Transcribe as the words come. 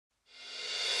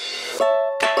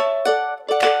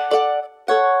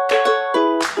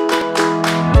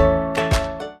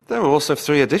also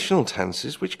 3 additional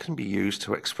tenses which can be used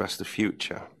to express the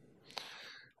future.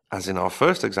 As in our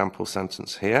first example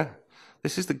sentence here,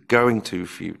 this is the going to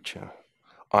future.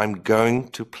 I'm going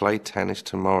to play tennis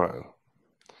tomorrow.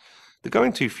 The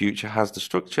going to future has the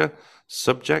structure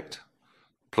subject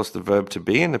plus the verb to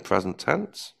be in the present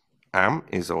tense, am,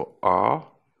 is or are,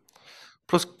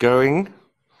 plus going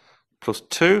plus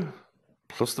to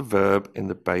plus the verb in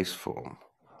the base form.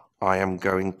 I am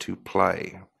going to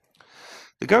play.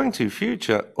 The going to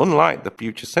future, unlike the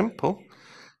future simple,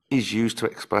 is used to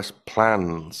express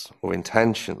plans or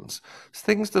intentions,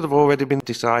 things that have already been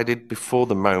decided before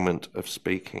the moment of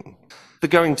speaking. The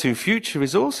going to future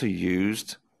is also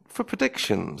used for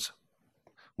predictions.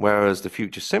 Whereas the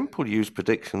future simple used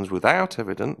predictions without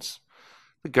evidence,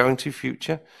 the going to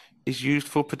future is used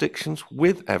for predictions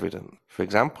with evidence. For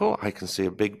example, I can see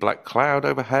a big black cloud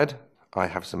overhead. I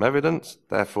have some evidence,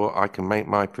 therefore I can make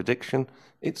my prediction,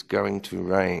 it's going to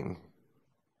rain.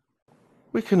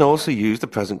 We can also use the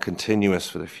present continuous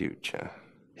for the future.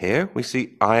 Here we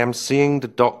see I am seeing the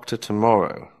doctor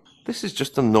tomorrow. This is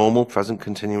just a normal present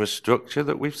continuous structure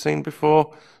that we've seen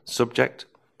before. Subject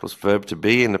plus verb to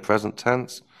be in the present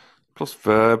tense plus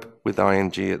verb with ing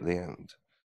at the end.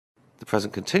 The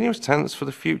present continuous tense for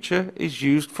the future is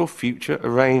used for future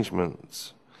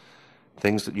arrangements.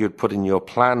 Things that you'd put in your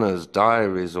planners,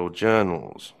 diaries or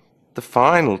journals. The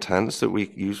final tense that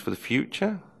we use for the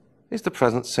future is the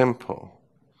present simple.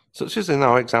 Such as in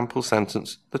our example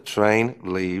sentence, the train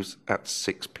leaves at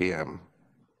 6 p.m.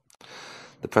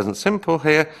 The present simple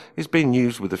here is being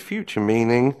used with a future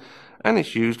meaning and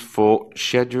it's used for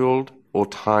scheduled or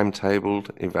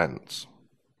timetabled events.